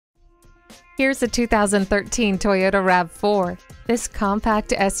Here's a 2013 Toyota RAV4. This compact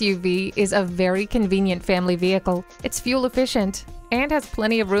SUV is a very convenient family vehicle. It's fuel efficient and has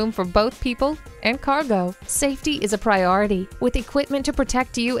plenty of room for both people and cargo. Safety is a priority, with equipment to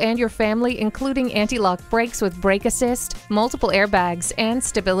protect you and your family, including anti-lock brakes with brake assist, multiple airbags, and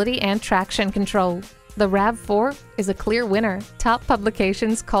stability and traction control. The RAV4 is a clear winner. Top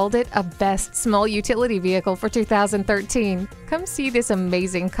publications called it a best small utility vehicle for 2013. Come see this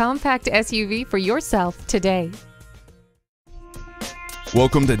amazing compact SUV for yourself today.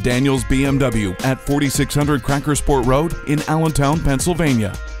 Welcome to Daniel's BMW at 4600 Crackersport Road in Allentown,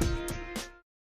 Pennsylvania.